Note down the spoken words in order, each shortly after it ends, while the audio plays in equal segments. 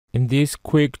In this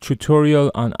quick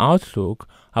tutorial on Outlook,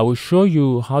 I will show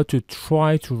you how to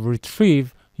try to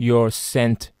retrieve your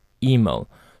sent email.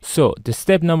 So the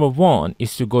step number 1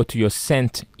 is to go to your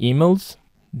sent emails,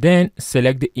 then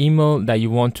select the email that you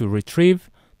want to retrieve,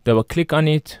 double click on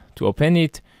it to open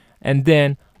it, and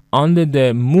then under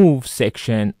the move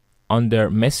section under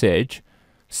message,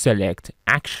 select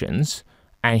actions,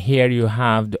 and here you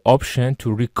have the option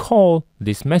to recall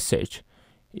this message.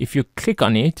 If you click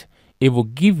on it, it will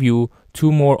give you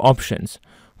two more options.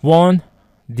 One,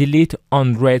 delete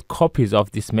unread copies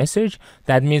of this message.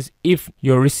 That means if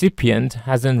your recipient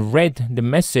hasn't read the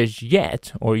message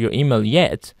yet or your email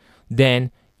yet,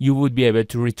 then you would be able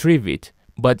to retrieve it.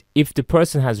 But if the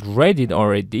person has read it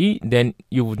already, then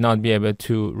you would not be able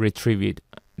to retrieve it.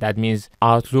 That means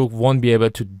Outlook won't be able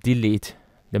to delete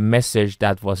the message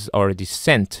that was already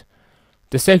sent.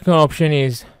 The second option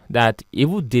is that it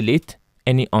would delete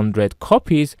any unread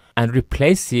copies and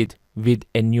replace it with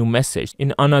a new message.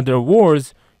 In other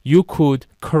words, you could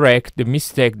correct the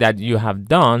mistake that you have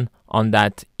done on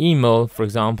that email. For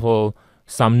example,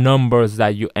 some numbers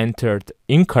that you entered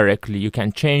incorrectly, you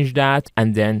can change that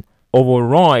and then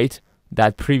overwrite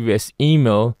that previous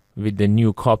email with the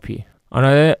new copy.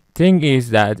 Another thing is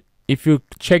that if you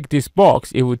check this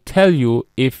box, it would tell you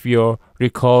if your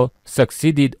recall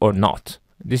succeeded or not.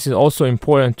 This is also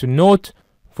important to note.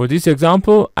 For this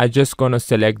example, I'm just gonna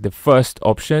select the first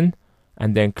option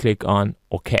and then click on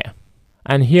OK.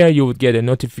 And here you would get a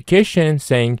notification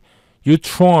saying you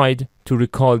tried to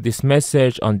recall this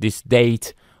message on this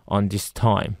date, on this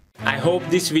time. I hope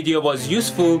this video was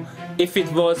useful. If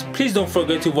it was, please don't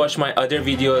forget to watch my other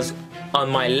videos on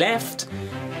my left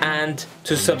and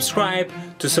to subscribe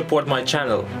to support my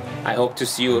channel. I hope to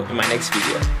see you in my next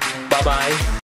video. Bye bye.